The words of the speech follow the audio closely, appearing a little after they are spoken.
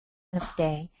of the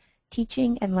day,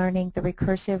 Teaching and Learning the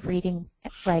Recursive Reading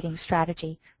Writing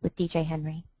Strategy with DJ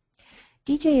Henry.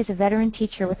 DJ is a veteran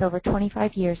teacher with over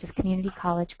 25 years of community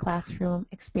college classroom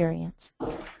experience.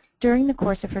 During the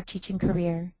course of her teaching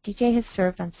career, DJ has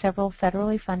served on several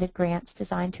federally funded grants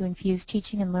designed to infuse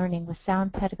teaching and learning with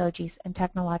sound pedagogies and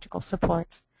technological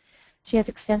supports. She has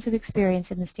extensive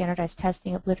experience in the standardized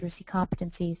testing of literacy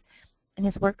competencies and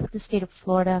has worked with the state of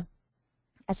Florida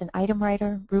as an item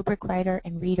writer, rubric writer,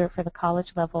 and reader for the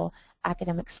college-level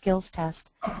academic skills test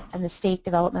and the state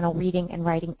developmental reading and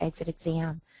writing exit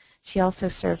exam. She also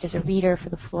served as a reader for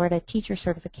the Florida Teacher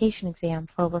Certification Exam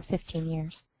for over 15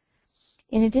 years.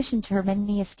 In addition to her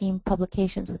many esteemed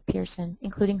publications with Pearson,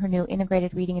 including her new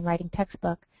integrated reading and writing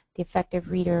textbook, The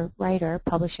Effective Reader-Writer,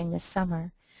 publishing this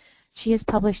summer, she has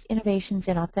published innovations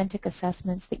in authentic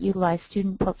assessments that utilize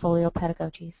student portfolio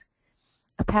pedagogies.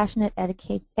 A passionate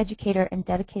educator and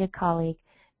dedicated colleague,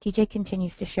 DJ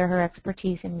continues to share her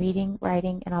expertise in reading,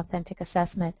 writing, and authentic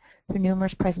assessment through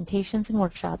numerous presentations and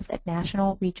workshops at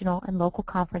national, regional, and local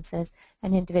conferences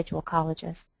and individual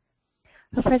colleges.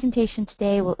 Her presentation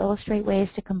today will illustrate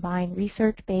ways to combine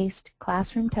research-based,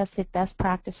 classroom-tested best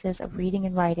practices of reading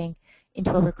and writing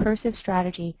into a recursive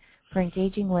strategy for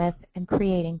engaging with and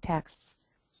creating texts.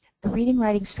 The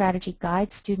reading-writing strategy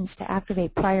guides students to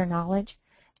activate prior knowledge,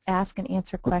 ask and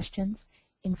answer questions,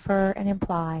 infer and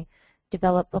imply,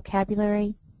 develop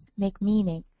vocabulary, make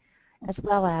meaning, as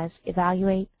well as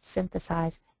evaluate,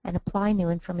 synthesize, and apply new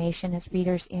information as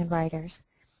readers and writers.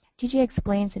 DJ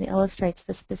explains and illustrates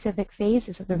the specific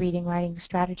phases of the reading-writing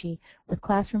strategy with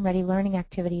classroom-ready learning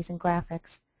activities and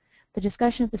graphics. The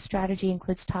discussion of the strategy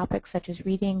includes topics such as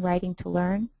reading, writing to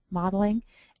learn, modeling,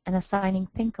 and assigning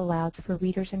think-alouds for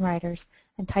readers and writers,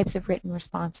 and types of written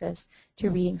responses to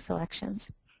reading selections.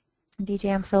 And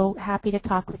DJ, I'm so happy to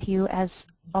talk with you as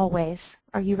always.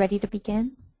 Are you ready to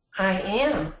begin? I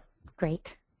am.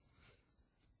 Great.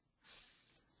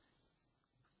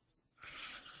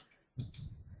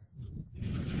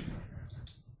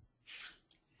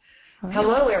 Right.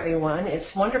 Hello, everyone.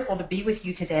 It's wonderful to be with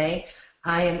you today.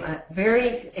 I am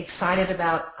very excited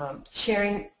about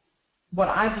sharing what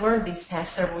I've learned these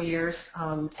past several years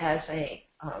as a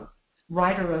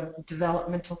writer of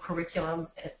developmental curriculum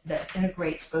that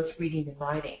integrates both reading and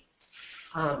writing.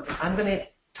 I'm going to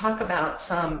talk about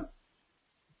some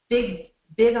big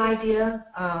idea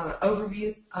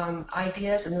overview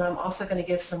ideas, and then I'm also going to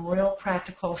give some real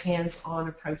practical hands-on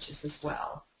approaches as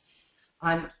well.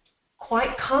 I'm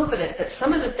quite confident that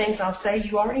some of the things I'll say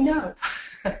you already know.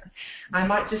 I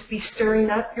might just be stirring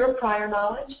up your prior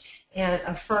knowledge and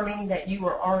affirming that you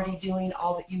are already doing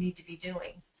all that you need to be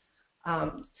doing.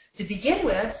 To begin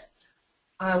with,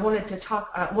 I wanted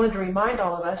to remind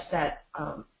all of us that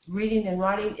reading and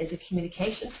writing is a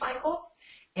communication cycle,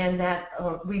 and that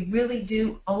we really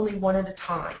do only one at a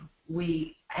time.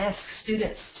 We ask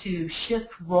students to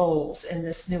shift roles in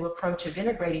this new approach of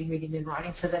integrating reading and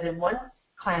writing so that in one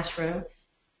classroom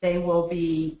they will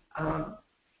be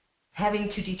having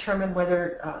to determine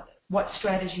whether what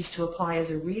strategies to apply as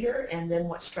a reader and then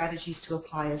what strategies to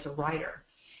apply as a writer,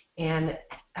 and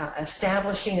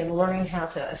establishing and learning how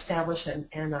to establish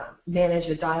and manage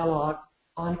a dialogue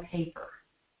on paper.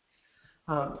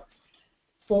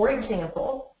 For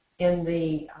example, in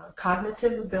the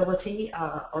cognitive ability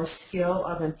or skill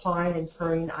of implying and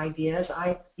inferring ideas,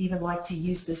 I even like to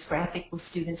use this graphic with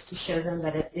students to show them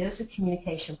that it is a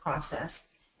communication process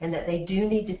and that they do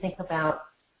need to think about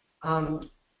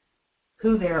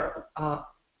who their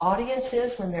audience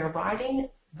is when they're writing,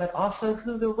 but also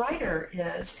who the writer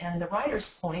is and the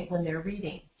writer's point when they're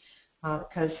reading.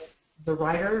 Because the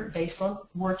writer, based on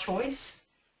word choice,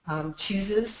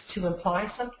 chooses to imply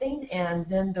something, and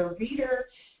then the reader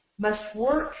must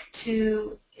work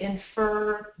to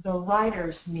infer the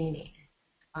writer's meaning.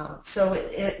 So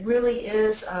it really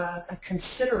is a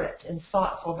considerate and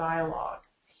thoughtful dialogue.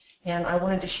 And I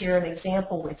wanted to share an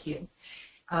example with you.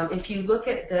 If you look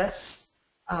at this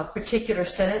particular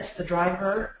sentence, the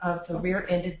driver of the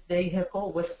rear-ended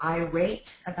vehicle was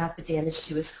irate about the damage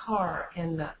to his car.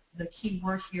 And the key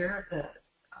word here, the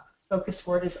focus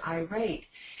word, is irate.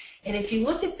 And if you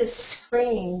look at this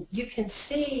screen, you can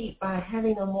see by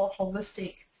having a more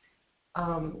holistic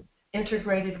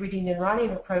integrated reading and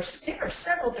writing approach that there are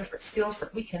several different skills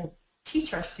that we can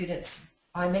teach our students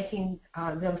by making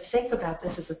them think about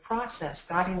this as a process,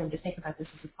 guiding them to think about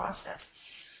this as a process.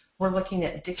 We're looking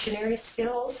at dictionary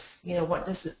skills, you know,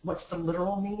 what's the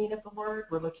literal meaning of the word.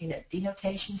 We're looking at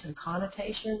denotations and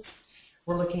connotations.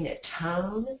 We're looking at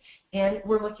tone, and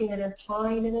we're looking at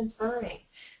implying and inferring.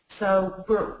 So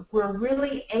we're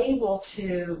really able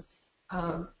to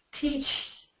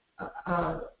teach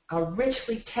a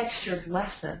richly textured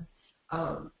lesson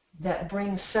that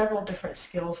brings several different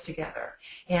skills together.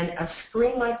 And a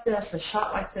screen like this, a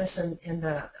shot like this in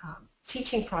the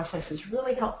teaching process is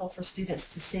really helpful for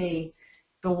students to see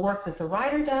the work that the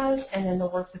writer does and then the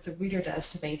work that the reader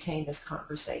does to maintain this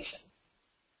conversation.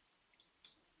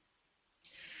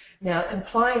 Now,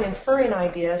 implying and inferring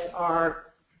ideas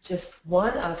are just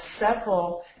one of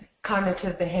several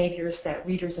cognitive behaviors that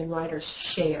readers and writers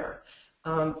share.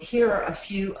 Here are a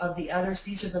few of the others.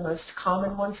 These are the most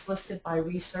common ones listed by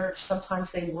research.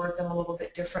 Sometimes they word them a little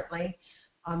bit differently,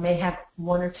 may have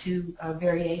one or two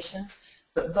variations.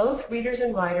 But both readers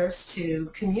and writers,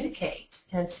 to communicate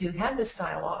and to have this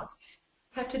dialogue,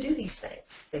 have to do these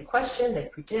things. They question, they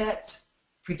predict.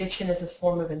 Prediction is a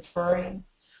form of inferring.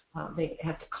 They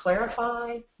have to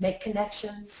clarify, make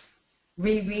connections.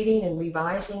 Rereading and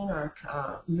revising are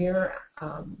mirror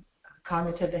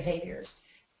cognitive behaviors.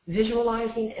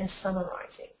 Visualizing and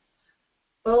summarizing.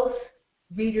 Both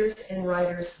readers and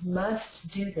writers must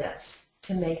do this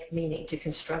to make meaning, to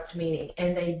construct meaning.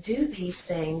 And they do these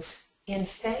things in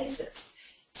phases.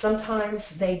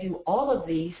 Sometimes they do all of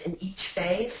these in each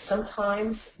phase.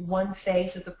 Sometimes one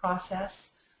phase of the process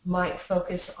might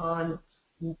focus on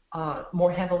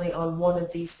more heavily on one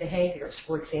of these behaviors.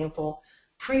 For example,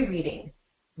 pre-reading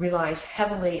relies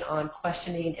heavily on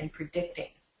questioning and predicting,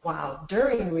 while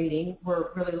during reading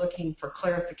we're really looking for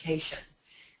clarification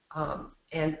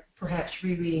and perhaps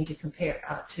rereading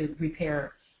to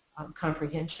repair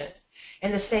comprehension.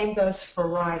 And the same goes for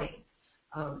writing.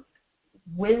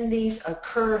 When these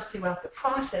occur throughout the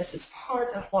process is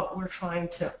part of what we're trying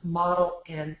to model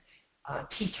and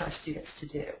teach our students to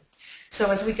do. So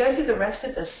as we go through the rest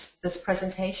of this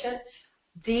presentation,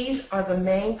 these are the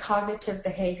main cognitive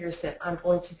behaviors that I'm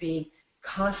going to be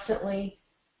constantly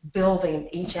building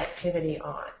each activity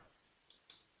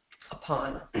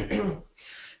upon.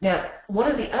 Now, one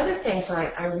of the other things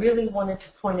I really wanted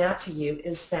to point out to you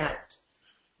is that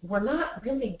we're not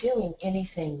really doing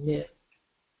anything new.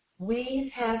 We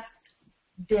have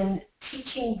been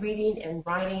teaching reading and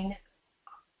writing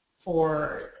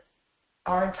for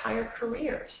our entire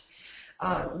careers.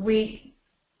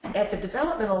 At the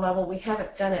developmental level, we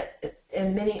haven't done it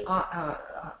in many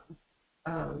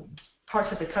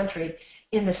parts of the country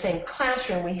in the same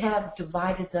classroom. We have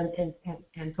divided them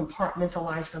and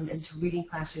compartmentalized them into reading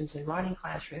classrooms and writing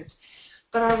classrooms.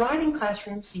 But our writing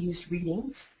classrooms used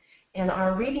readings, and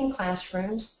our reading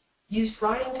classrooms used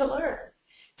writing to learn.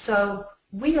 So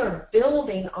we are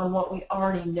building on what we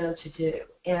already know to do.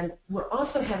 And we're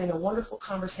also having a wonderful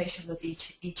conversation with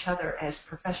each other as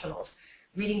professionals,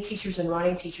 reading teachers and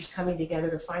writing teachers coming together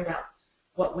to find out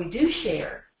what we do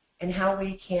share and how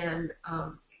we can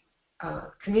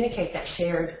communicate that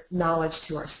shared knowledge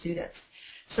to our students.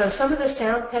 So some of the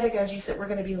sound pedagogies that we're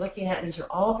going to be looking at, these are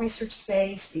all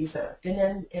research-based. These have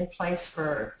been in place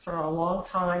for a long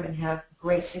time and have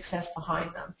great success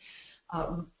behind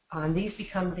them. These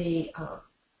become the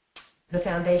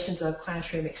foundations of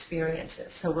classroom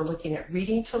experiences. So we're looking at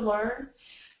reading to learn,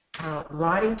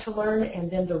 writing to learn,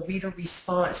 and then the reader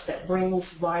response that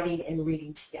brings writing and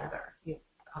reading together.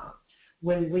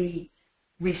 When we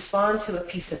respond to a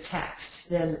piece of text,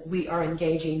 then we are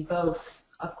engaging both,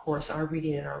 of course, our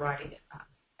reading and our writing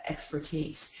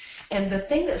expertise. And the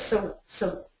thing that's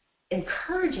so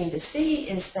encouraging to see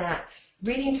is that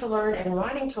reading to learn and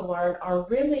writing to learn are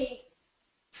really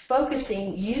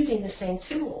focusing using the same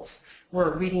tools.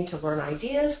 We're reading to learn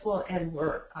ideas, and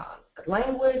we're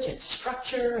language and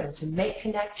structure and to make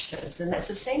connections. And that's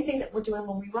the same thing that we're doing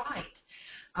when we write.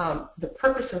 The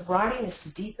purpose of writing is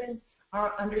to deepen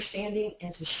our understanding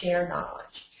and to share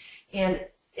knowledge. And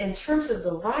in terms of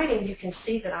the writing, you can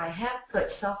see that I have put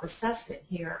self-assessment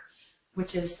here,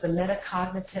 which is the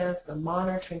metacognitive, the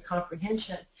monitoring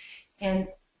comprehension. And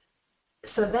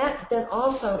so that then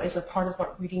also is a part of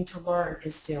what Reading to Learn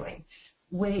is doing.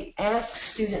 We ask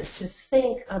students to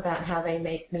think about how they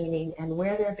make meaning and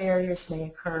where their barriers may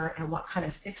occur and what kind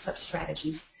of fix-up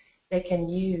strategies they can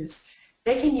use.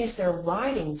 They can use their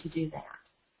writing to do that.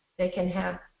 They can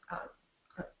have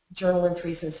journal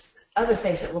entries and other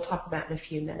things that we'll talk about in a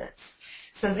few minutes.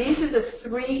 So these are the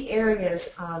three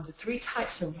areas, the three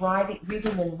types of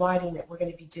reading and writing that we're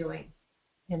going to be doing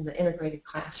in the integrated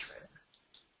classroom.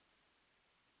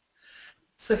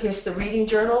 So here's the reading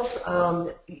journals.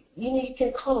 You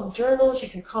can call them journals, you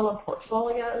can call them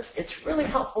portfolios. It's really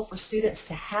helpful for students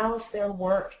to house their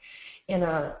work and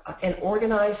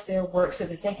organize their work so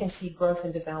that they can see growth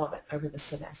and development over the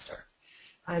semester.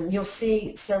 You'll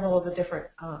see several of the different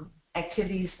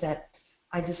activities that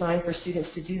I designed for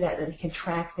students to do that they can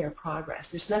track their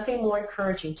progress. There's nothing more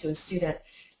encouraging to a student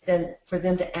than for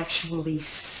them to actually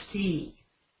see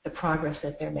the progress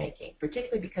that they're making,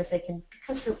 particularly because they can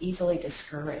become so easily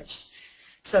discouraged.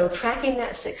 So tracking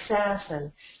that success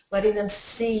and letting them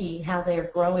see how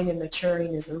they're growing and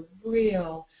maturing is a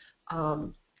real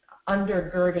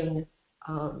undergirding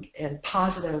and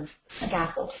positive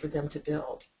scaffold for them to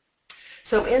build.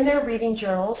 So in their reading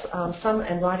journals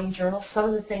and writing journals, some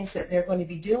of the things that they're going to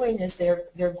be doing is they're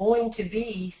going to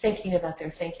be thinking about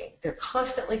their thinking. They're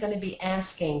constantly going to be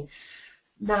asking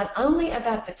not only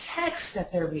about the text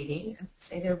that they're reading,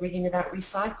 say they're reading about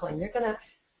recycling, they're going to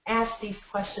ask these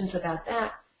questions about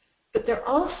that, but they're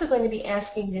also going to be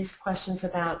asking these questions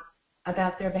about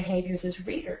their behaviors as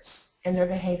readers and their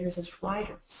behaviors as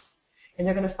writers. And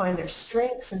they're going to find their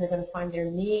strengths and they're going to find their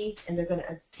needs and they're going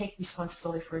to take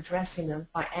responsibility for addressing them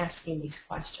by asking these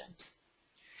questions.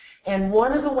 And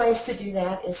one of the ways to do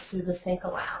that is through the think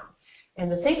aloud.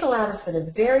 And the think aloud has been a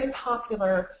very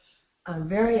popular,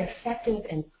 very effective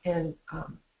and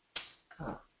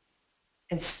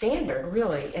standard,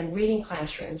 really, in reading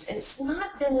classrooms. And it's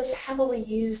not been as heavily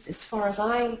used, as far as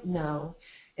I know,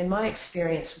 in my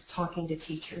experience with talking to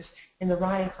teachers in the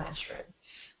writing classroom.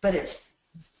 But it's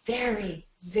very,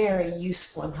 very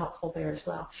useful and helpful there as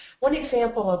well. One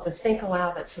example of the think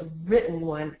aloud that's a written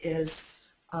one is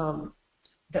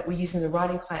that we use in the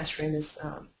writing classroom is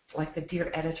like the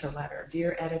Dear Editor letter.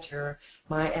 Dear Editor,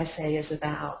 my essay is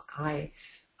about, I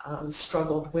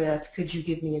struggled with, could you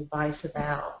give me advice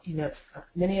about, you know,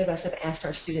 many of us have asked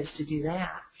our students to do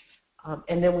that.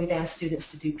 And then we've asked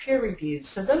students to do peer reviews.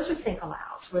 So those are think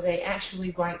alouds where they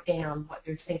actually write down what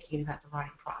they're thinking about the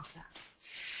writing process.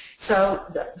 So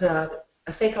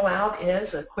a think aloud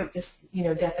is a quick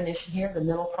definition here, the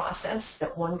mental process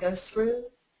that one goes through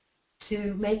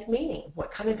to make meaning. What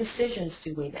kind of decisions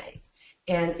do we make?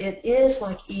 And it is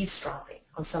like eavesdropping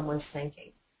on someone's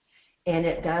thinking. And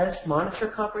it does monitor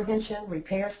comprehension,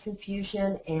 repairs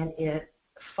confusion, and it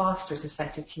fosters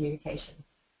effective communication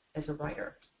as a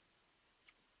writer.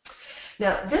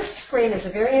 Now, this screen is a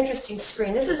very interesting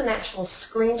screen. This is an actual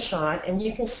screenshot, and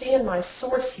you can see in my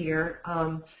source here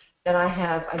that I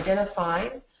have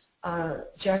identified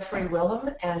Jeffrey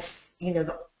Willem as, you know,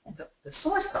 the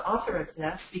source, the author of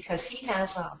this, because he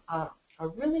has a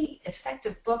really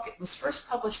effective book. It was first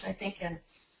published, I think, in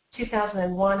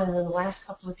 2001, and in the last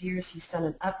couple of years he's done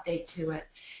an update to it.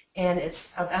 And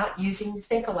it's about using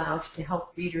think-alouds to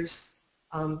help readers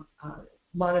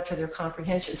monitor their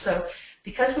comprehension. So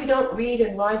because we don't read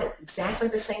and write at exactly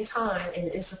the same time, and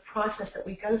it's a process that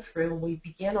we go through, and we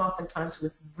begin oftentimes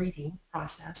with reading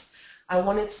process, I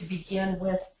wanted to begin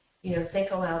with, you know,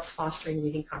 think-alouds fostering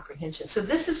reading comprehension. So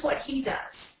this is what he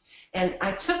does. And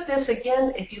I took this,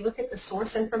 again, if you look at the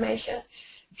source information,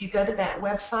 if you go to that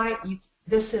website,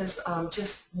 this is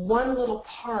just one little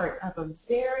part of a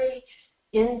very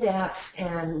in-depth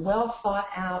and well thought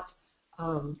out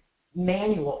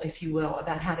manual, if you will,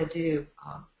 about how to do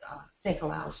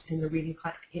think-alouds in the reading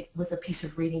class with a piece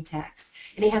of reading text.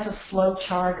 And he has a flow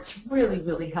chart. It's really,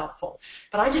 really helpful.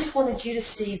 But I just wanted you to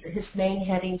see his main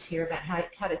headings here about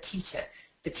how to teach it.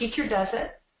 The teacher does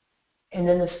it, and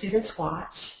then the students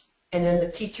watch, and then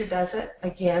the teacher does it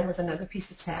again with another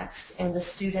piece of text, and the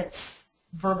students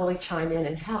verbally chime in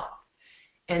and help.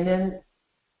 And then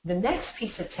the next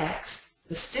piece of text,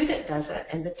 the student does it,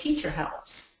 and the teacher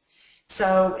helps.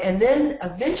 So, and then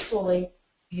eventually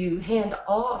you hand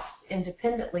off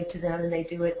independently to them, and they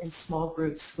do it in small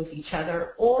groups with each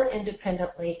other or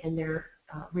independently in their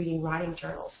reading writing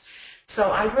journals.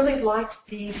 So I really liked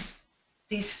these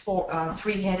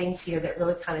three headings here that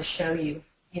really kind of show you,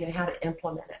 how to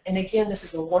implement it. And again, this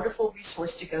is a wonderful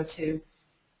resource to go to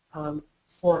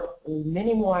for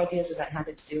many more ideas about how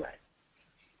to do it.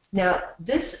 Now,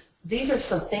 these are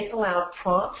some think aloud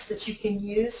prompts that you can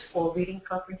use for reading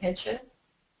comprehension.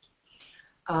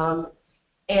 And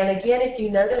again, if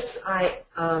you notice,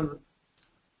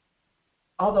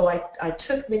 although I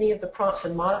took many of the prompts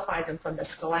and modified them from the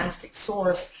Scholastic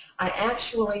source, I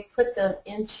actually put them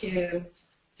into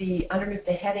underneath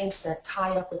the headings that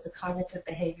tie up with the cognitive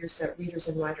behaviors that readers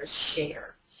and writers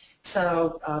share.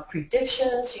 So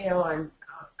predictions,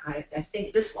 I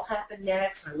think this will happen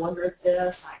next. I wonder if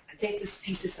this. I think this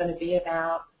piece is going to be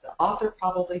about. The author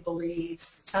probably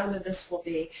believes. The tone of this will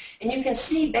be. And you can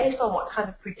see, based on what kind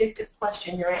of predictive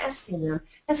question you're asking them,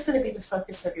 that's going to be the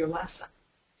focus of your lesson.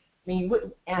 I mean, you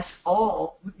wouldn't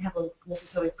wouldn't have them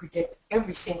necessarily predict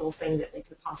every single thing that they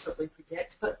could possibly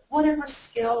predict, but whatever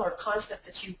skill or concept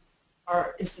that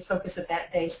is the focus of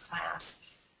that day's class,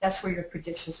 that's where your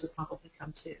predictions would probably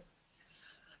come to.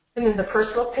 And then the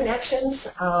personal connections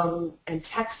and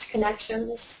text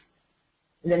connections.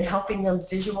 and then helping them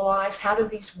visualize how do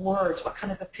these words, what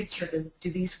kind of a picture do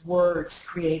these words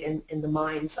create in the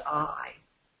mind's eye.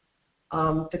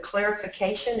 The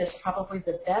clarification is probably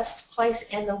the best place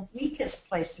and the weakest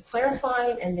place. The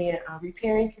clarifying and the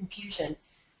repairing confusion,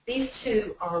 these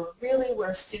two are really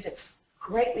where students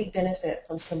greatly benefit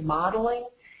from some modeling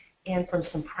and from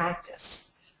some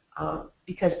practice,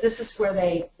 because this is where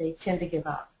they tend to give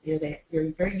up. You know,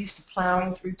 they're very used to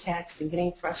plowing through text and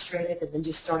getting frustrated and then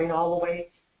just starting all the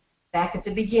way back at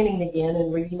the beginning again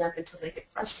and reading up until they get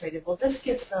frustrated. Well, this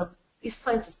gives them these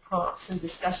kinds of prompts and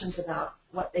discussions about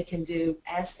what they can do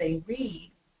as they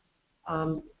read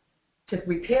to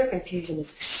repair confusion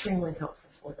is extremely helpful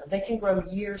for them. They can grow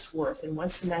years' worth in one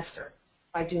semester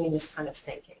by doing this kind of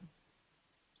thinking.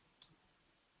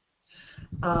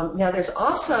 Now there's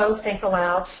also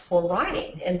think-alouds for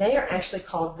writing, and they are actually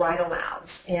called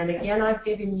write-alouds. And again, I've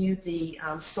given you the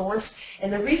source.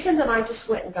 And the reason that I just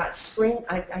went and got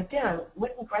I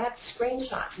went and grabbed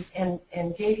screenshots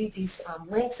and gave you these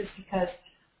links is because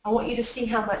I want you to see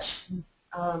how much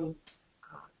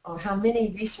or how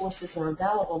many resources are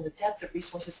available, and the depth of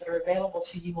resources that are available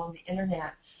to you on the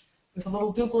internet. With a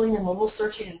little Googling and a little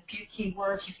searching and a few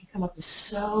keywords, you can come up with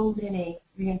so many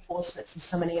reinforcements and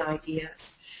so many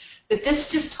ideas. But this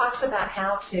just talks about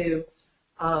how to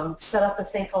set up a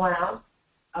think aloud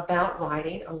about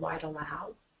writing or write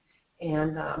aloud.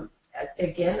 And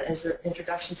again, as the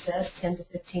introduction says, 10 to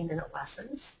 15-minute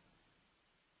lessons.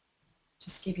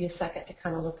 Just give you a second to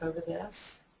kind of look over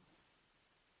this.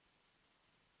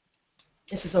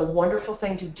 This is a wonderful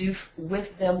thing to do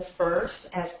with them first.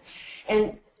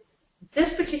 And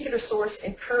this particular source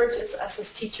encourages us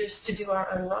as teachers to do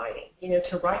our own writing, you know,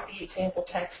 to write the example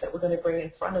text that we're going to bring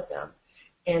in front of them,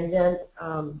 and then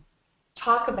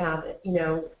talk about it, you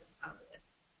know,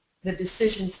 the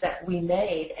decisions that we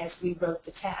made as we wrote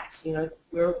the text. You know,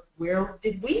 where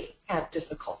did we have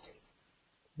difficulty?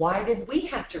 Why did we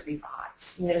have to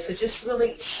revise? You know, so just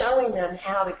really showing them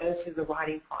how to go through the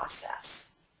writing process.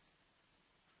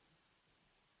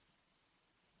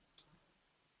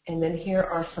 And then here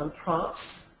are some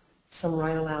prompts, some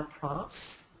write-aloud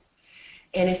prompts.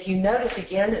 And if you notice,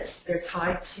 again, they're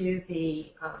tied to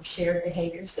the shared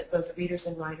behaviors that both readers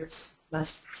and writers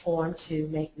must perform to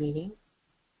make meaning.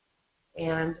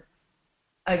 And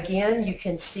again, you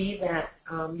can see that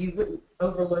you wouldn't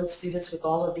overload students with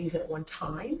all of these at one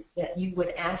time, that you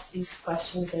would ask these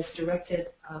questions as directed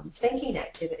thinking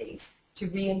activities to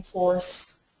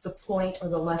reinforce the point or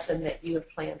the lesson that you have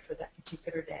planned for that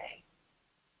particular day.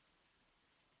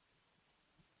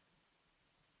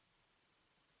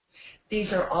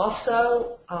 These are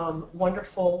also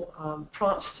wonderful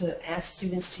prompts to ask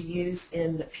students to use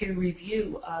in the peer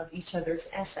review of each other's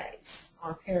essays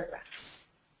or paragraphs.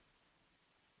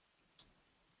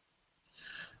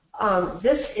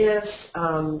 This is,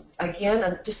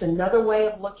 again, just another way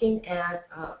of looking at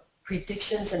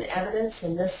predictions and evidence,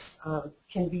 and this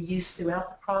can be used throughout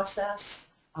the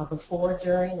process, before,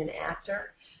 during, and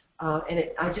after.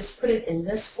 I just put it in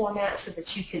this format so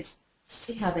that you could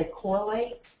see how they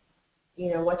correlate.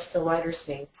 You know, what's the writer's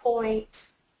main point?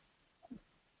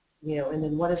 You know, and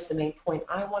then what is the main point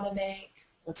I want to make?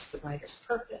 What's the writer's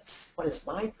purpose? What is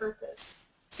my purpose?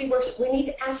 See, we need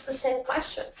to ask the same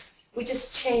questions. We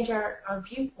just change our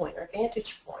viewpoint, our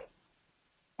vantage point.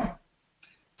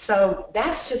 So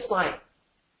that's just like,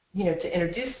 you know, to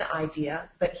introduce the idea.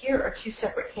 But here are two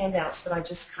separate handouts that I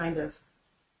just kind of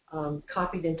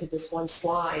copied into this one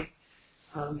slide.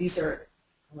 These are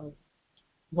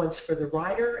one's for the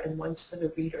writer and one's for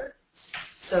the reader.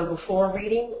 So before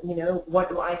reading, you know, what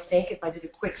do I think if I did a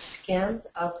quick skim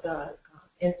of the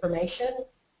information,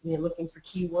 you know, looking for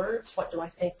keywords, what do I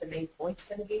think the main point's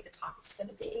going to be, the topic's going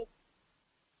to be?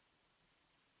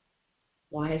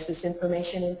 Why is this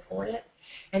information important?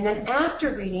 And then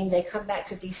after reading, they come back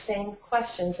to these same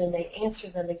questions and they answer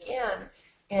them again,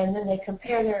 and then they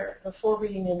compare their before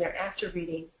reading and their after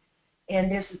reading. And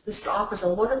this offers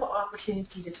a wonderful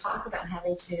opportunity to talk about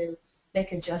having to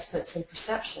make adjustments in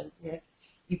perception. You know,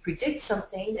 you predict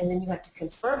something and then you have to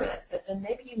confirm it, but then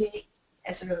maybe you may,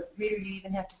 as a reader, you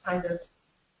even have to kind of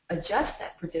adjust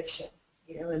that prediction,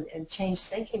 you know, and change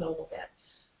thinking a little bit.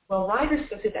 Well, writers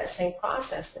go through that same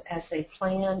process as they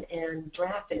plan and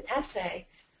draft an essay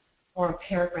or a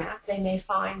paragraph. They may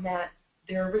find that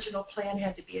their original plan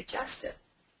had to be adjusted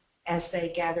as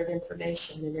they gathered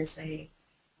information and as they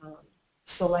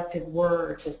selected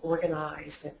words and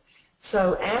organized. And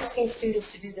so asking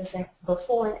students to do this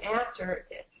before and after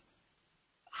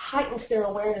heightens their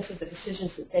awareness of the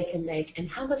decisions that they can make and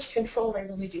how much control they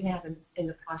really do have in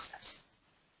the process.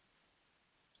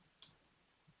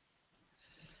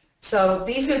 So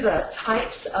these are the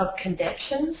types of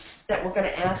connections that we're going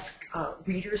to ask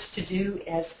readers to do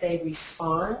as they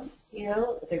respond. You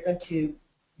know, they're going to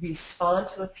respond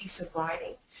to a piece of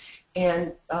writing.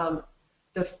 And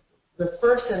the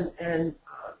first and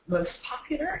most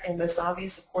popular and most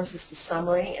obvious, of course, is the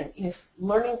summary. And you know,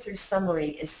 learning through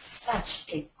summary is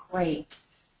such a great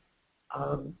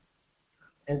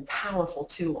and powerful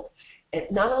tool. And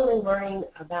not only learning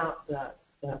about the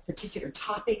particular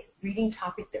topic, reading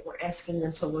topic that we're asking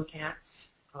them to look at,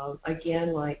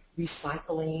 again, like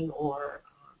recycling or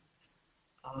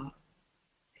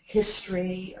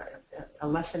history, a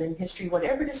lesson in history,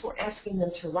 whatever it is we're asking them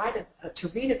to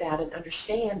read about and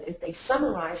understand. If they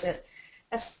summarize it,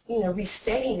 that's, you know,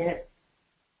 restating it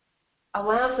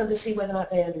allows them to see whether or not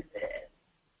they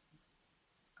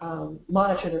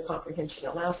monitor their comprehension.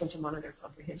 It allows them to monitor their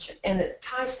comprehension. And it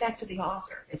ties back to the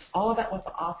author. It's all about what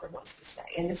the author wants to say.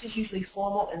 And this is usually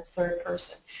formal and third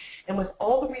person. And with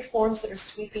all the reforms that are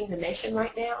sweeping the nation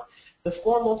right now, the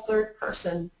formal third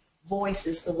person voice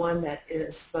is the one that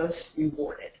is most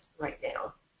rewarded right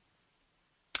now.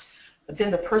 But then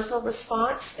the personal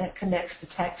response that connects the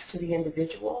text to the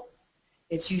individual.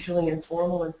 It's usually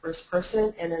informal and first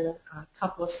person, and in a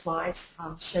couple of slides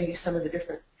I'll show you some of the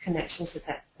different connections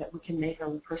that we can make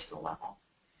on the personal level.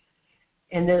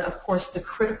 And then, of course, the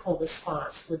critical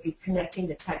response would be connecting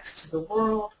the text to the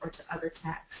world or to other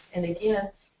texts. And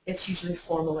again, it's usually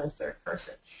formal and third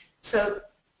person. So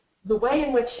the way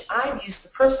in which I use the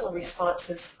personal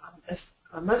responses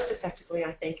most effectively,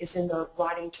 I think, is in the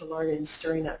writing to learn and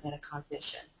stirring up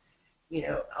metacognition. You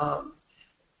know,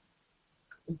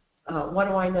 what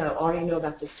do I know? Already know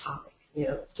about this topic, you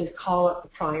know, to call up the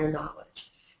prior knowledge.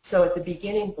 So at the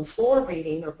beginning, before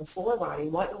reading or before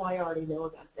writing, what do I already know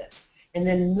about this? And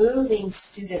then moving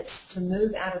students to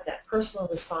move out of that personal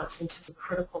response into the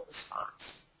critical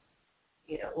response.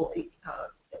 You know,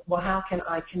 well, how can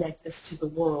I connect this to the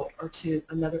world or to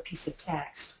another piece of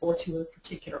text or to a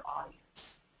particular audience?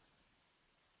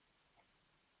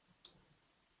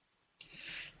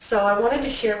 So I wanted to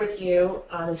share with you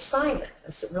an assignment,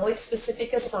 a really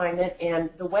specific assignment,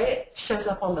 and the way it shows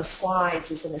up on the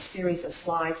slides is in a series of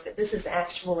slides, but this is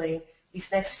actually,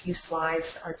 these next few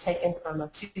slides are taken from a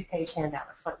 2-page handout,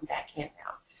 a front and back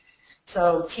handout.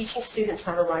 So teaching students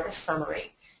how to write a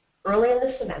summary early in the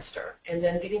semester and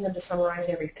then getting them to summarize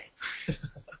everything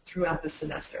throughout the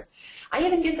semester. I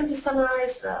even get them to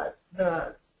summarize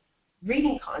the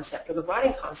reading concept or the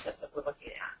writing concept that we're looking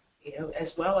at, you know,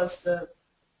 as well as the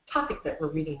topic that we're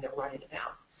reading and writing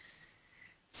about.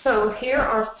 So here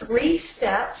are 3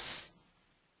 steps.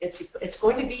 It's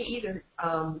going to be either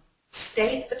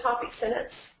state the topic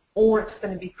sentence, or it's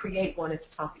going to be create one if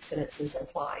the topic sentence is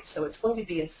implied. So it's going to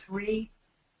be a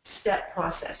 3-step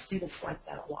process. Students like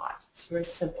that a lot. It's very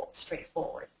simple,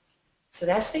 straightforward. So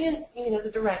that's the, you know,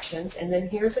 the directions, and then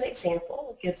here's an example.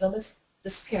 We'll give them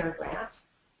this paragraph.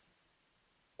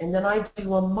 And then I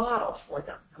do a model for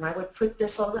them. And I would put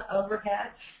this on the overhead.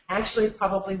 Actually,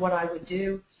 probably what I would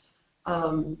do,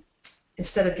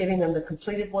 instead of giving them the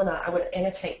completed one, I would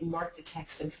annotate and mark the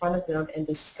text in front of them and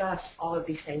discuss all of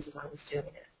these things as I was doing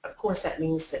it. Of course, that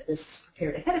means that this is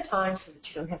prepared ahead of time so that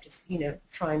you don't have to, you know,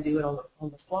 try and do it on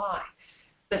the fly.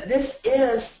 But this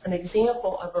is an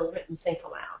example of a written think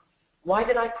aloud. Why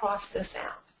did I cross this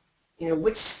out? You know,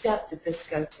 which step did this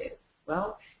go to?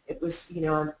 Well, it was, you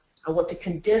know, I want to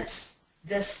condense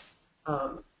this,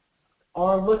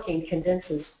 our looking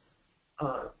condenses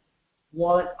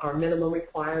want, our minimum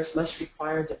requires, must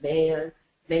require, demand,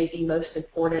 maybe, most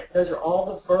important. Those are all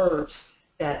the verbs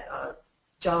that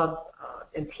job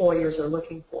employers are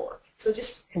looking for. So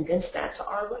just condense that to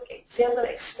our looking. See, I'm going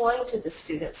to explain to the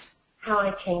students how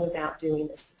I came about doing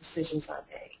this, the decisions I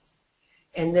made.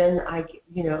 And then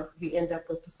we end up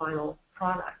with the final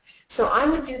product. So I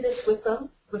would do this with them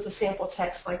with a sample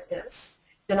text like this.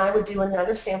 Then I would do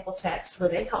another sample text where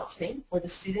they helped me, where the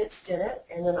students did it,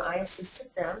 and then I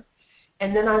assisted them.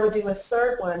 And then I would do a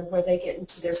third one where they get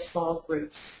into their small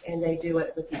groups and they do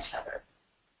it with each other.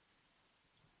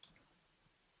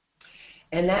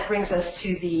 And that brings us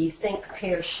to the think,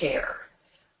 pair, share.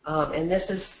 And this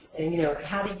is,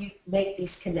 how do you make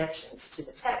these connections to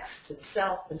the text, to the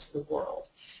self, and to the world?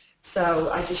 So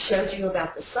I just showed you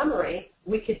about the summary.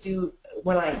 We could do,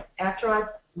 after I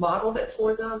modeled it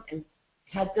for them and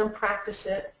had them practice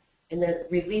it, and then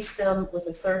release them with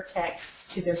a third text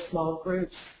to their small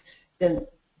groups, then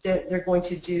they're going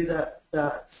to do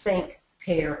the think,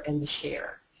 pair, and the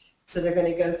share. So they're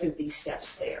going to go through these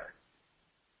steps there.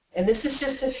 And this is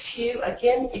just a few.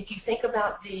 Again, if you think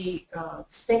about the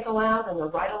think aloud and the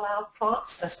write aloud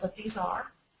prompts, that's what these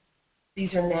are.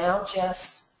 These are now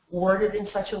just worded in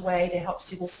such a way to help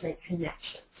students make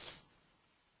connections.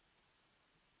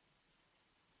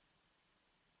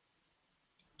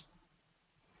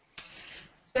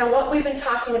 Now, what we've been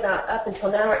talking about up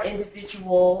until now are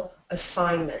individual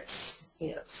assignments.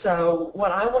 So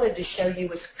what I wanted to show you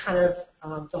was kind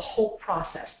of the whole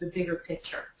process, the bigger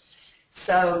picture.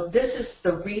 So this is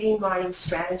the reading writing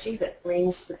strategy that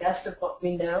brings the best of what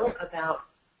we know about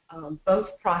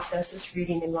both processes,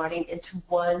 reading and writing, into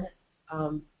one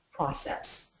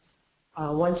process,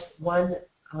 one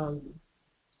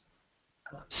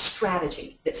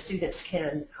strategy that students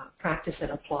can practice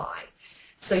and apply.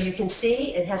 So you can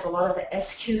see it has a lot of the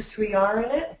SQ3R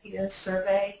in it,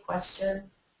 survey, question,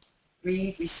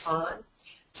 read, respond.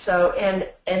 So,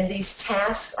 and these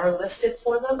tasks are listed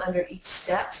for them under each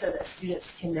step so that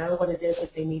students can know what it is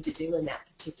that they need to do in that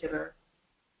particular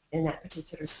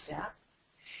step.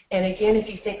 And again, if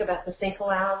you think about the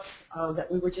think-alouds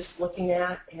that we were just looking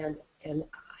at and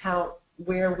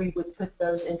where we would put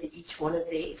those into each one of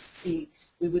these. See,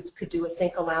 we could do a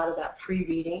think-aloud about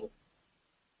pre-reading,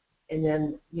 and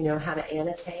then how to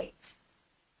annotate,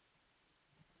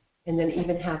 and then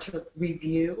even how to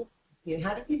review.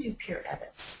 How do you do peer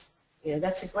edits?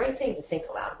 That's a great thing to think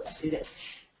aloud with students.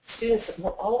 Students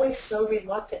were always so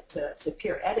reluctant to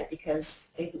peer edit because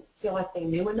they didn't feel like they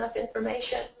knew enough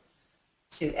information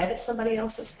to edit somebody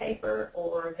else's paper,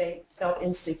 or they felt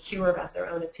insecure about their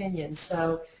own opinion.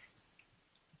 So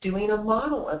doing a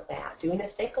model of that, doing a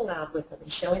think aloud with them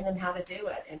and showing them how to do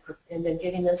it, and then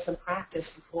giving them some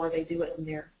practice before they do it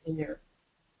in their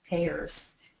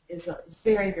pairs is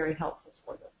very, very helpful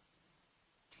for them.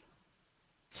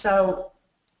 So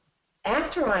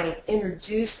after I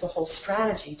introduced the whole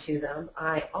strategy to them,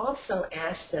 I also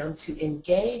asked them to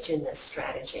engage in this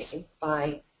strategy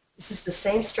by, this is the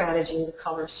same strategy, the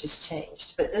colors just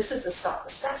changed, but this is a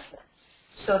self-assessment.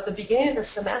 So at the beginning of the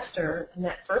semester, in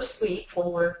that first week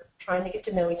when we're trying to get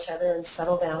to know each other and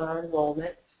settle down our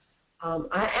enrollment,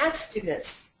 I asked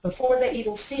students, before they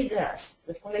even see this,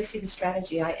 before they see the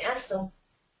strategy, I asked them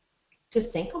to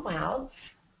think aloud,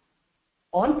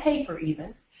 on paper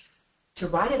even, to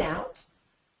write it out.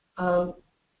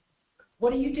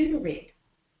 What do you do to read?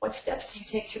 What steps do you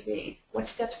take to read? What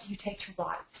steps do you take to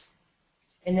write?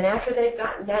 And then after they've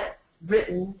gotten that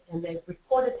written and they've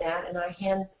recorded that, and I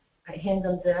hand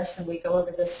them this and we go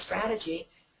over this strategy,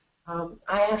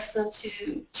 I ask them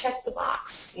to check the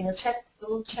box, check the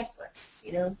little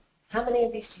checklist, how many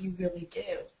of these do you really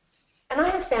do? And I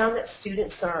have found that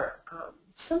students are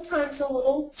sometimes a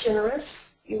little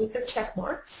generous with their check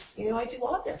marks. I do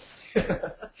all this.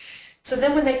 So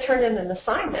then when they turn in an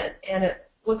assignment and it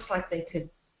looks like they could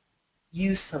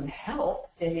use some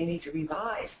help and they need to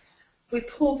revise, we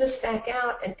pull this back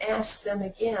out and ask them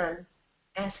again,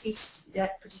 ask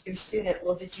that particular student,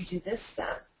 well, did you do this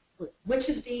step? Which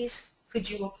of these could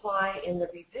you apply in the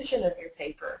revision of your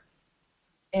paper?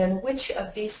 And which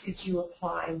of these could you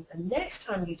apply the next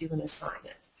time you do an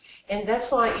assignment? And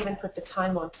that's why I even put the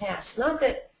time on task. Not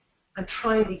that I'm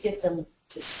trying to get them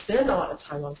to spend a lot of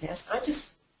time on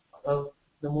tasks. Although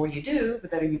the more you do, the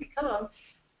better you become,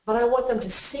 but I want them to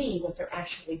see what they're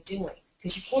actually doing,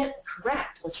 because you can't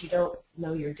correct what you don't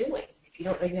know you're doing. If you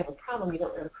don't know you have a problem, you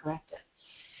don't know to correct it.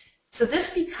 So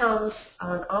this becomes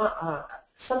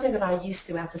something that I use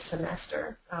throughout the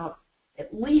semester, at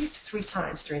least 3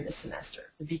 times during the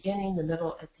semester, the beginning, the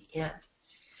middle, at the end.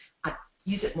 I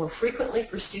use it more frequently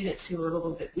for students who are a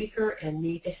little bit weaker and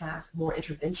need to have more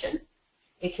intervention.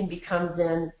 It can become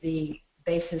then the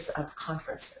basis of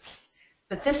conferences.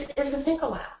 But this is a think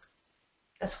aloud.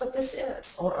 That's what this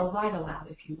is, or a write aloud,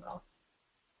 if you will.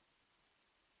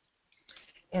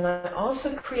 And I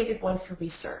also created one for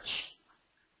research.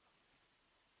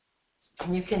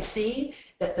 And you can see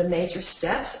that the major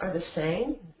steps are the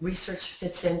same. Research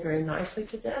fits in very nicely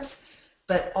to this,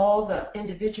 but all the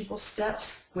individual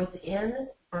steps within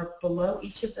or below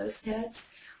each of those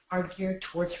heads are geared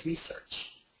towards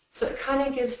research. So it kind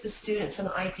of gives the students an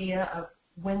idea of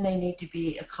when they need to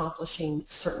be accomplishing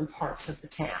certain parts of the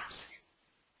task.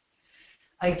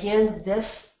 Again,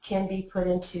 this can be put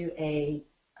into a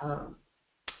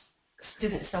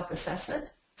student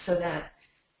self-assessment so that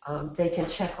they can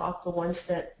check off the ones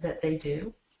that they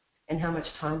do and how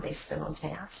much time they spend on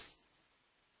tasks.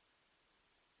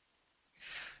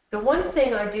 The one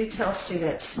thing I do tell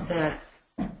students that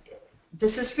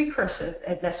this is recursive,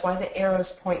 and that's why the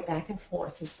arrows point back and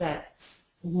forth, is that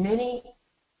many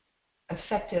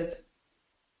effective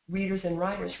readers and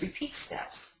writers repeat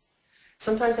steps.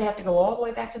 Sometimes they have to go all the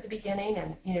way back to the beginning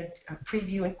and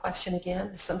preview and question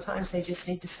again. Sometimes they just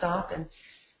need to stop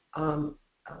and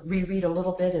reread a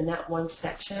little bit in that one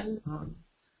section.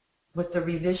 with the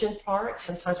revision part,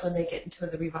 sometimes when they get into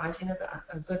the revising of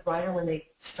a good writer, when they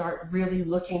start really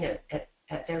looking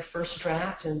at their first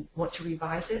draft and want to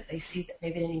revise it, they see that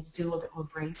maybe they need to do a little bit more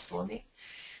brainstorming.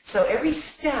 So every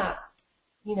step,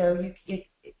 you know,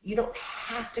 you don't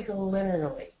have to go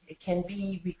linearly. It can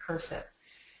be recursive.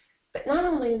 But not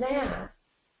only that,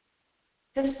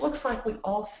 this looks like we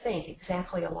all think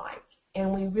exactly alike,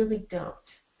 and we really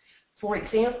don't. For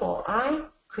example, I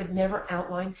could never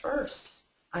outline first.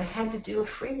 I had to do a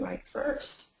free write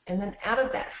first, and then out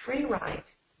of that free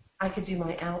write, I could do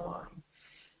my outline.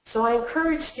 So I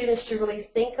encourage students to really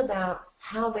think about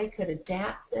how they could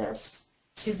adapt this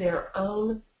to their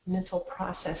own mental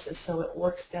processes so it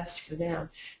works best for them.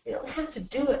 They don't have to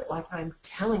do it like I'm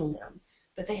telling them,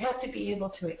 but they have to be able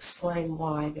to explain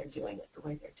why they're doing it the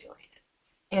way they're doing it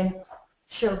and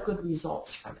show good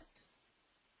results from it.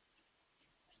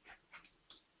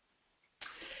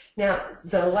 Now,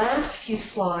 the last few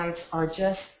slides are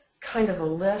just kind of a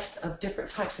list of different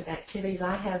types of activities.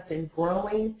 I have been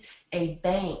growing a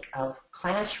bank of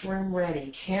classroom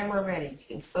ready, camera ready. You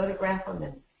can photograph them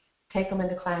and take them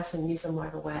into class and use them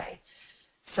right away.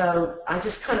 So I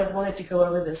just kind of wanted to go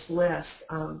over this list.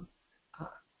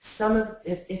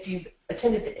 If you've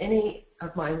attended any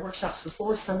of my workshops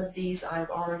before, some of these I've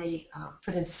already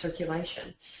put into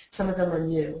circulation. Some of them are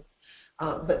new.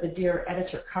 But the Dear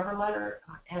Editor cover letter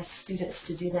asks students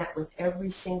to do that with every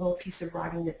single piece of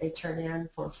writing that they turn in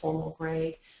for a formal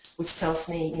grade, which tells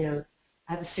me, you know,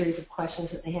 I have a series of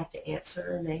questions that they have to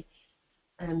answer, and they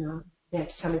have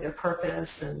to tell me their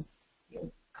purpose and,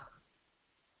 you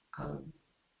know,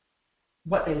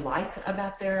 what they like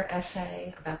about their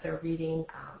essay, about their reading,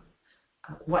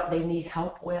 what they need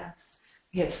help with.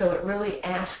 You know, so it really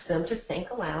asks them to think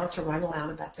aloud, to write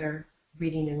aloud about their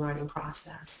reading and writing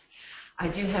process. I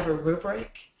do have a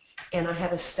rubric, and I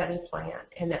have a study plan,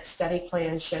 and that study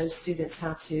plan shows students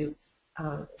how to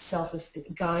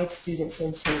guide students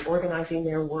into organizing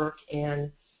their work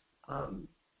and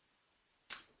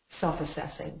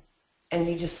self-assessing. And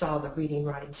you just saw the reading,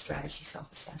 writing strategy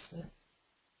self-assessment.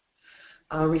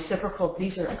 Reciprocal,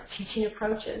 these are teaching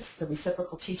approaches, the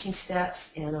reciprocal teaching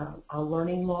steps, and a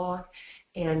learning log,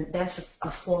 and that's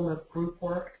a form of group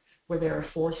work where there are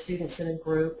 4 students in a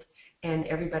group, and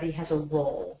everybody has a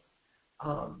role.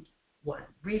 One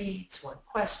reads, one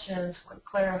questions, one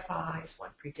clarifies,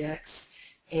 one predicts,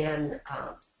 and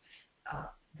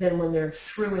then when they're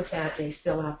through with that, they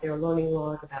fill out their learning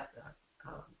log about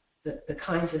the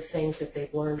kinds of things that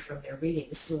they've learned from their reading.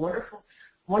 This is a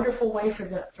wonderful way for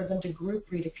them to group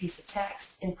read a piece of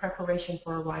text in preparation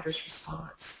for a writer's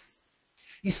response.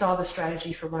 You saw the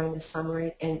strategy for writing a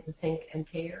summary and the think and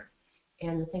pair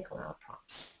and the think aloud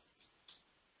prompts.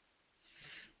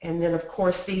 And then, of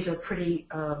course, these are pretty,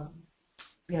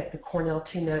 you know, the Cornell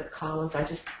 2-note columns. I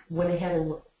just went ahead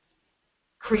and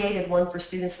created one for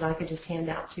students that I could just hand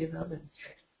out to them, and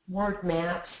word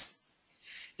maps.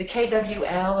 The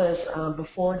KWL is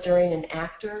before, during, and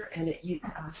after, and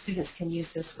students can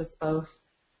use this with both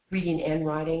reading and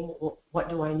writing. What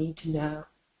do I need to know?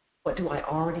 What do I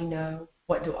already know?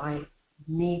 What do I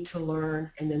need to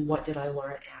learn? And then what did I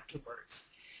learn afterwards?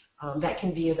 That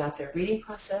can be about their reading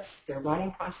process, their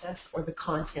writing process, or the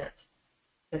content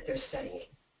that they're studying.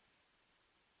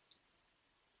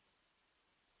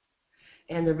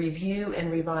 And the review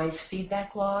and revise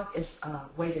feedback log is a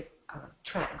way to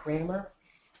track grammar.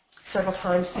 Several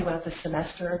times throughout the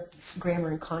semester, grammar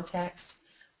and context,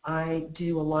 I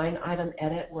do a line item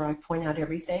edit where I point out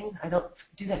everything. I don't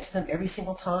do that to them every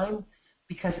single time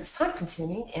because it's time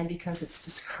consuming and because it's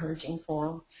discouraging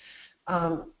for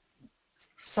them.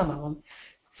 Some of them.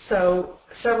 So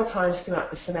several times throughout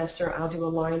the semester, I'll do a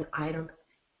line item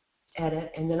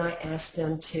edit, and then I ask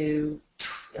them to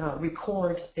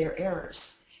record their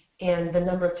errors and the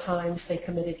number of times they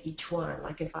committed each one.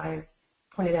 Like if I've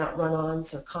pointed out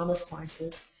run-ons or comma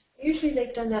splices, usually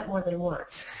they've done that more than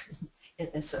once. And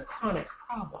it's a chronic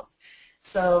problem.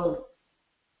 So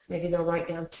maybe they'll write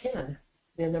down 10,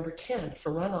 the number 10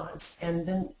 for run-ons, and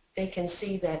then they can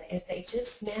see that if they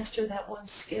just master that one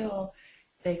skill,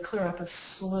 they clear up a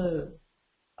slew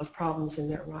of problems in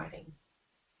their writing.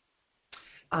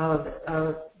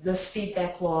 This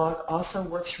feedback log also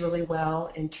works really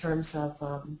well in terms of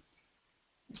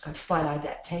slight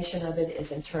adaptation of it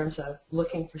is in terms of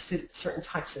looking for certain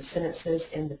types of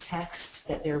sentences in the text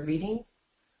that they're reading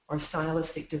or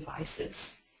stylistic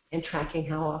devices and tracking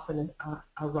how often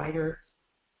a writer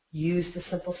used a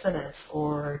simple sentence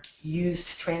or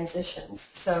used transitions.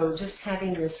 So just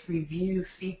having this review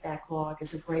feedback log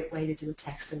is a great way to do a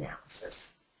text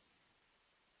analysis.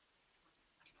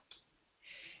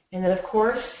 And then, of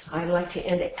course, I like to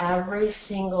end every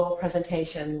single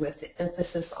presentation with the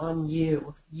emphasis on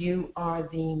you. You are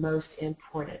the most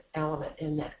important element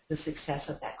in the success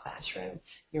of that classroom.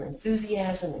 Your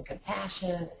enthusiasm and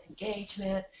compassion and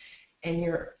engagement and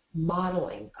your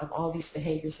modeling of all these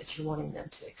behaviors that you're wanting them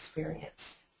to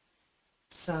experience.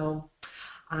 So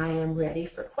I am ready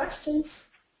for questions.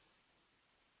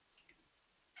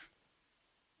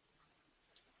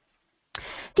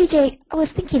 DJ, I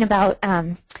was thinking about,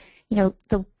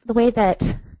 the way that,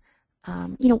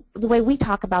 the way we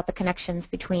talk about the connections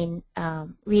between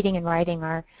reading and writing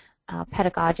are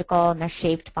pedagogical, and they're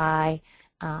shaped by,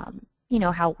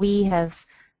 how we have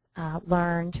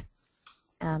learned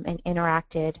and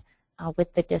interacted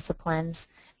with the disciplines.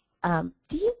 Do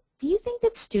you think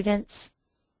that students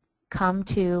come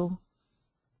to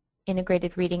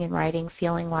integrated reading and writing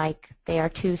feeling like they are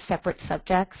two separate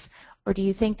subjects? Or do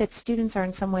you think that students are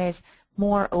in some ways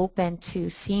more open to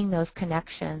seeing those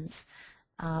connections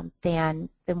than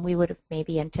we would have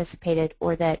maybe anticipated,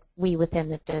 or that we within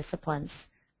the disciplines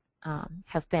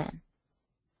have been?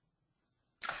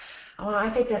 Well, I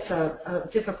think that's a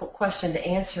difficult question to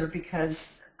answer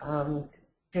because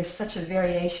there's such a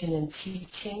variation in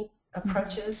teaching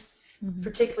approaches,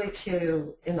 particularly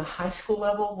in the high school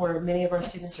level where many of our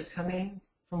students are coming,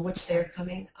 from which they're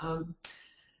coming.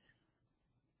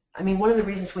 I mean, one of the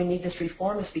reasons we need this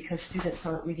reform is because students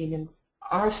aren't reading in,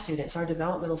 our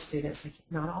developmental students, like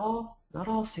not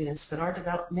all students,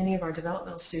 but many of our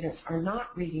developmental students are not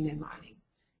reading and writing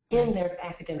in their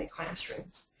academic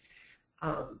classrooms.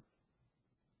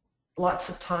 Lots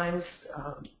of times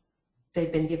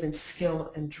they've been given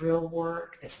skill and drill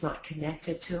work that's not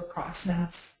connected to a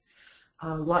process.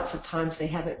 Lots of times they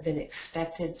haven't been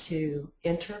expected to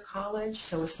enter college,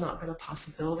 so it's not been a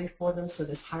possibility for them. So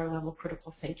this higher level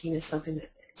critical thinking is something that's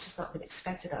just not been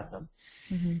expected of them.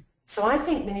 So I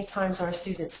think many times our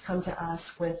students come to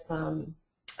us with a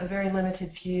very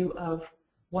limited view of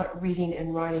what reading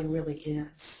and writing really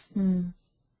is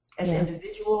as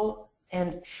individual,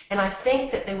 and I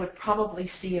think that they would probably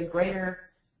see a greater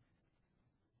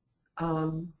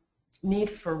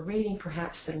need for reading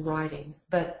perhaps than writing,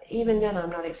 but even then I'm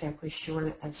not exactly sure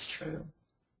that that's true.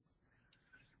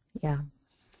 Yeah.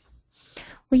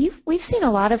 Well, we've seen a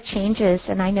lot of changes,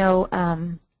 and I know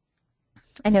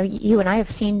you and I have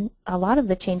seen a lot of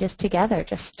the changes together,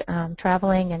 just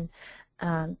traveling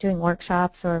and doing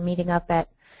workshops or meeting up at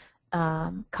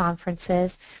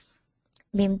conferences.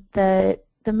 I mean, the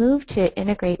move to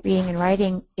integrate reading and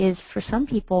writing is for some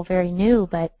people very new,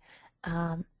 but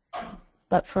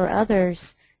for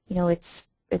others,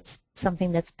 it's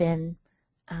something that's been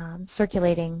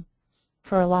circulating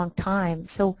for a long time.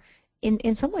 So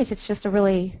in some ways, it's just a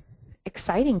really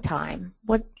exciting time.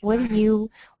 What do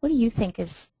you think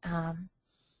is,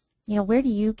 where do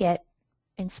you get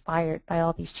inspired by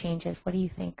all these changes? What do you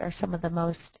think are some of the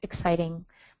most exciting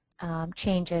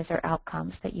changes or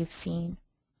outcomes that you've seen?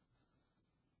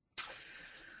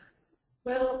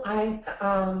 Well,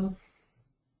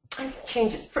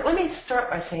 change it. Let me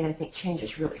start by saying I think change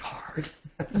is really hard.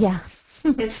 Yeah.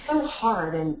 It's so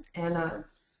hard, and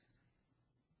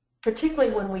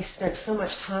particularly when we spent so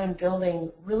much time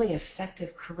building really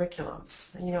effective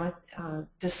curriculums.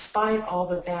 Despite all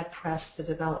the bad press the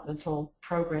developmental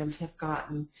programs have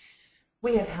gotten,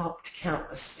 we have helped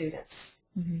countless students.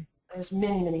 There's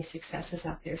many, many successes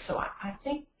out there. So I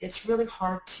think it's really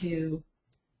hard to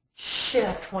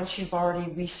shift once you've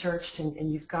already researched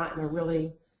and you've gotten a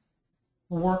really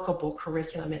workable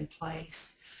curriculum in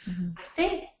place. I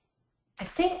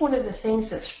think one of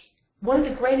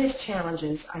the greatest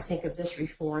challenges I think of this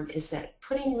reform is that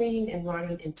putting reading and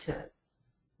writing into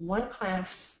one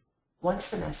class, one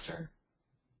semester,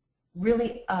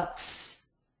 really ups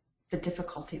the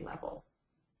difficulty level,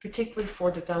 particularly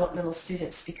for developmental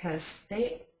students, because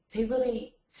they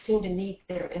really seem to need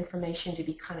their information to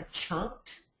be kind of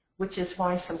chunked, which is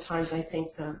why sometimes I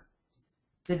think the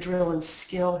drill and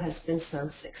skill has been so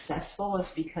successful,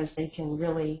 is because they can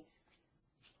really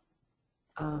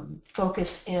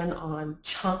focus in on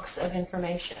chunks of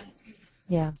information.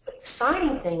 Yeah. The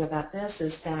exciting thing about this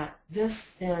is that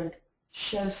this then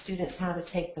shows students how to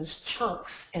take those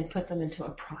chunks and put them into a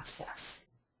process.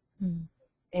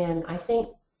 And I think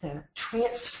the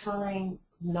transferring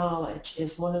knowledge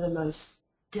is one of the most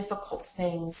difficult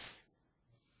things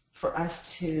for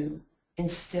us to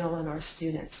instill in our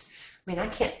students. I mean, I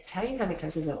can't tell you how many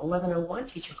times as an 1101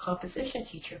 teacher, composition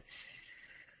teacher,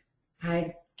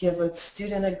 I give a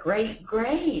student a great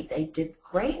grade. They did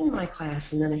great in my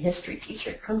class. And then a history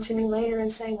teacher would come to me later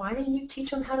and say, why didn't you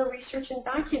teach them how to research and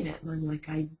document? And I'm like,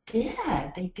 I did.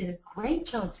 They did a great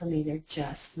job for me. They're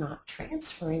just not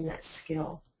transferring that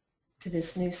skill to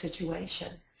this new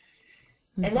situation.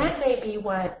 Mm-hmm. And that may be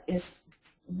what is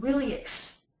really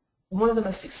one of the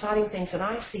most exciting things that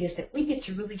I see, is that we get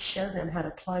to really show them how to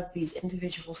plug these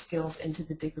individual skills into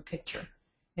the bigger picture,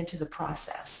 into the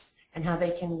process, and how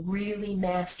they can really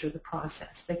master the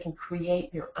process. They can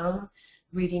create their own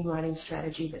reading, writing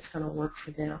strategy that's going to work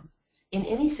for them in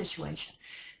any situation.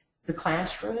 The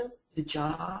classroom, the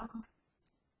job,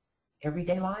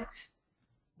 everyday life.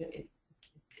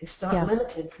 It's not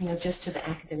limited, just to the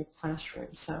academic classroom.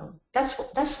 So that's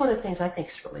one of the things I think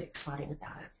is really exciting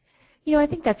about it. I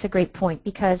think that's a great point,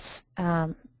 because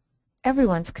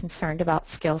everyone's concerned about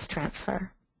skills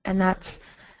transfer, and that's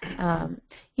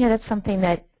that's something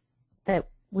that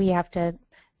we have to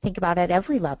think about at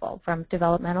every level, from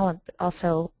developmental and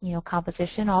also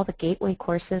composition. All the gateway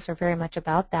courses are very much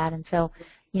about that, and so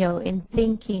in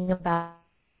thinking about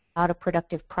a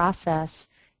productive process,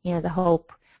 the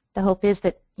hope is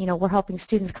that we're helping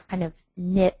students kind of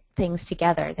knit things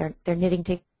together. They're knitting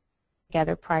together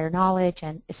prior knowledge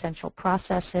and essential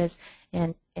processes,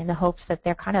 and in the hopes that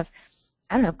they're kind of,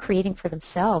 creating for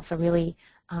themselves a really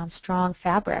strong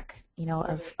fabric,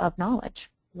 of knowledge.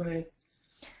 Right.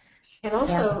 And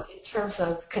also in terms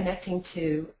of connecting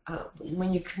to,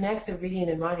 when you connect the reading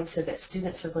and writing so that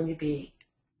students are going to be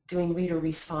doing reader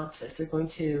responses, they're going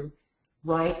to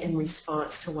write in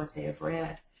response to what they have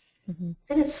read,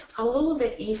 then it's a little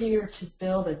bit easier to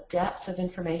build a depth of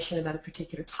information about a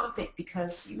particular topic,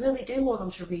 because you really do want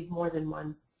them to read more than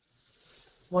one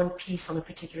piece on a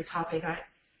particular topic. I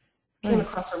came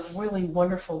across a really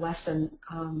wonderful lesson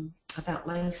about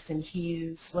Langston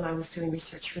Hughes when I was doing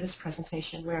research for this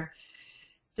presentation, where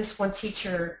this one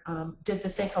teacher did the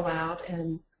think aloud,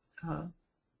 and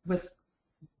with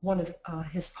one of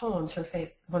his poems,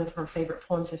 one of her favorite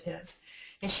poems of his.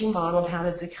 And she modeled how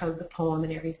to decode the poem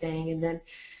and everything. And then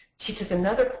she took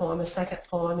another poem, a second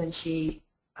poem, and she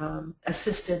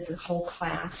assisted the whole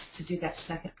class to do that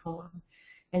second poem.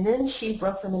 And then she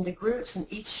broke them into groups, and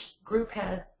each group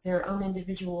had their own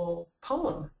individual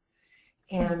poem.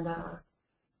 And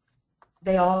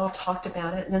they all talked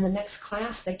about it. And then the next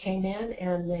class, they came in,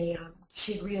 and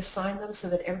she reassigned them so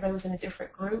that everybody was in a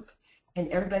different group, and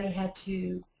everybody had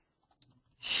to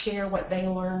share what they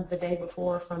learned the day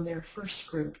before from their first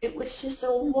group. It was just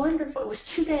a wonderful, it was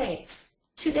 2 days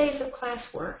of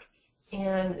classwork,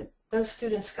 and those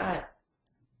students got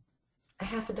a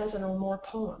half a dozen or more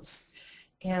poems,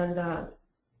 and a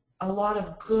lot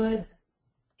of good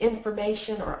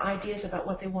information or ideas about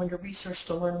what they wanted to research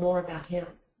to learn more about him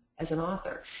as an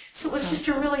author. So it was just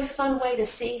a really fun way to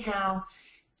see how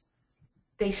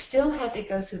they still had to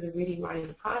go through the reading,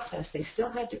 writing process. They still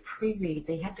had to pre-read.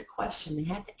 They had to question. They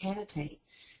had to annotate.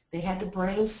 They had to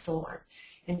brainstorm.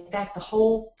 In fact, the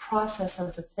whole process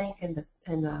of the think and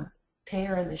the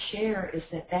pair and the share is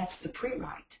that's the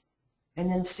pre-write. And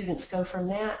then students go from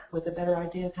that with a better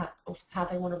idea of how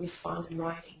they want to respond in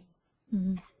writing.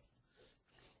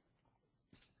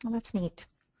 Well, that's neat.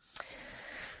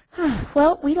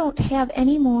 Well, we don't have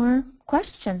any more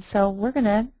questions, so we're going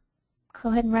to go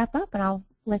ahead and wrap up, and I'll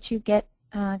let you get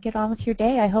on with your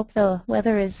day. I hope the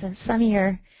weather is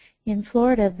sunnier in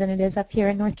Florida than it is up here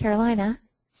in North Carolina.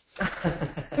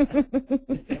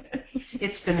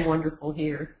 It's been wonderful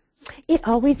here. It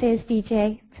always is,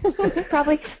 DJ.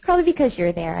 probably because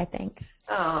you're there, I think.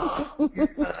 Oh, you're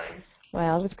fine.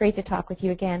 Well, it was great to talk with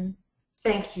you again.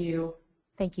 Thank you.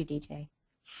 Thank you, DJ.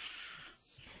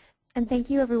 And thank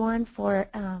you, everyone, for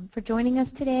joining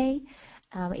us today.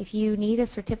 If you need a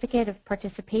certificate of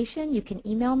participation, you can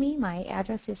email me. My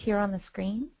address is here on the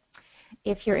screen.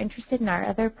 If you're interested in our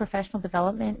other professional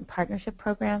development and partnership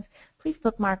programs, please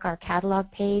bookmark our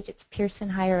catalog page. It's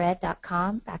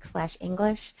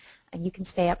pearsonhighered.com/English, and you can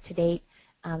stay up to date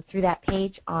through that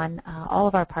page on all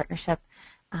of our partnership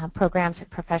programs and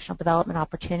professional development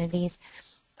opportunities.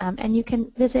 And you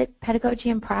can visit Pedagogy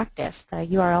in Practice. The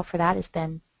URL for that has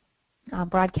been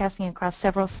broadcasting across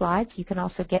several slides. You can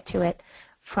also get to it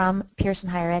from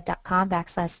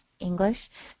pearsonhighered.com/English.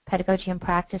 Pedagogy in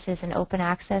Practice is an open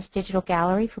access digital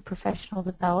gallery for professional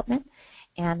development,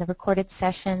 and the recorded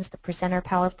sessions, the presenter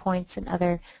PowerPoints, and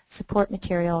other support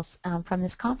materials from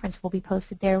this conference will be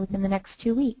posted there within the next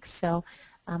 2 weeks. So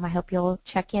I hope you'll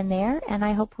check in there, and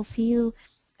I hope we'll see you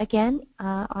again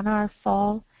on our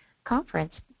fall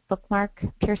conference. Bookmark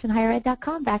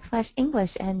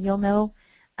pearsonhighered.com/English, and you'll know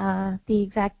the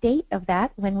exact date of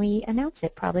that when we announce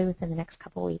it, probably within the next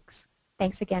couple weeks.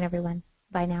 Thanks again, everyone.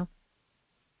 Bye now.